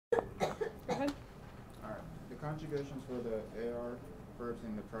conjugations for the AR verbs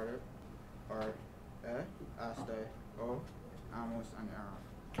in the preterite are este, o, amos, and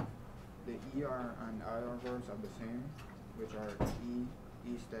eran. The ER and IR verbs are the same, which are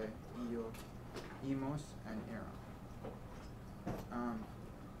este, io, imos, and eran.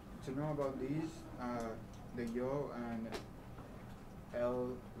 To know about these, the yo and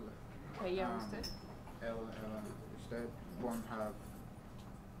L, L instead form have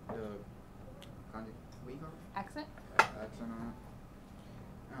the accent. Accent on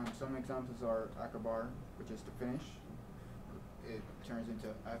it. Some examples are acabar, which is to finish. It turns into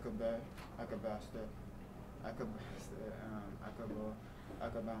acabe, acabaste, acabo,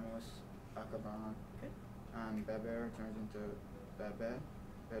 acabamos, acabaron. And beber turns into bebe,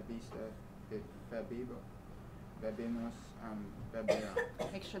 bebiste, bebibo, bebimos, and beberan.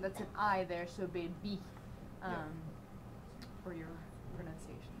 Make sure that's an I there, so baby, for your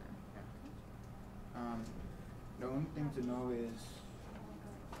pronunciation there. Yeah. The only thing to know is,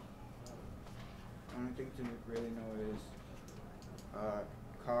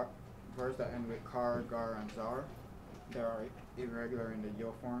 verbs that end with car, gar, and zar. They are irregular in the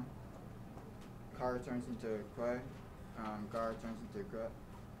yo form. Car turns into que, gar turns into gue,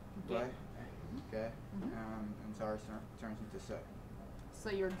 and zar turns into se. So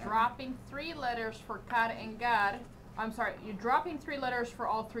you're dropping 3 letters for kad and gad. I'm sorry, you're dropping 3 letters for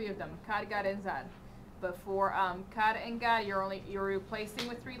all 3 of them, kad, gad, and zad. But for kad and gad, you're replacing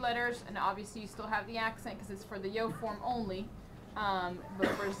with 3 letters, and obviously you still have the accent because it's for the yo form only. But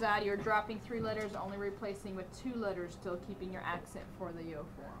for zad, you're dropping 3 letters, only replacing with 2 letters, still keeping your accent for the yo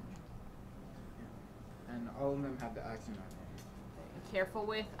form. And all of them have the accent on it. Careful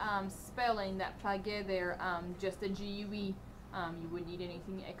with spelling that plage there, just a GUE. You wouldn't need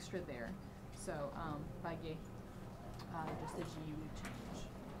anything extra there. So plage, just a GUE change.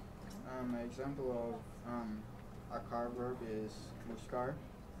 An example of a car verb is buscar.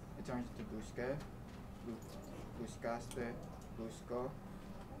 It turns into busque, buscaste, busco,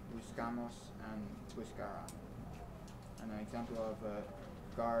 buscamos, and buscara. And an example of a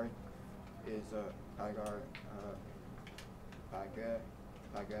guard is pagar, pague,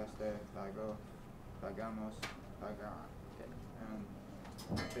 pagaste, pago, pagamos, pagaran. And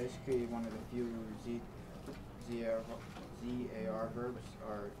basically one of the few ZAR verbs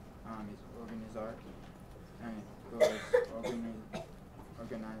is organizar, and it goes Organice.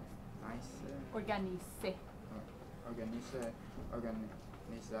 Organice,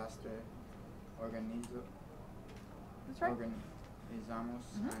 organizaste, organizo. That's right. Organizamos,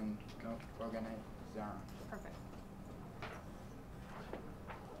 and organizaron. Perfect.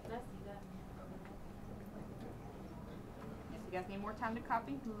 If you guys need more time to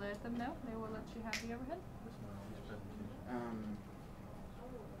copy, let them know. They will let you have the overhead.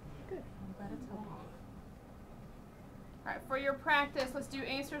 Good. I'm glad it's helpful. All right, for your practice, let's do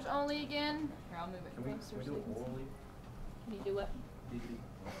answers only again. Here, I'll move it Can we do it orally? Can you do what? Can we do it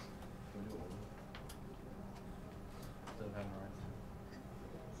orally? Instead of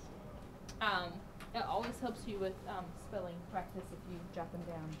memorizing. It always helps you with spelling practice if you jot them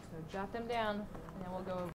down. So jot them down, and then we'll go over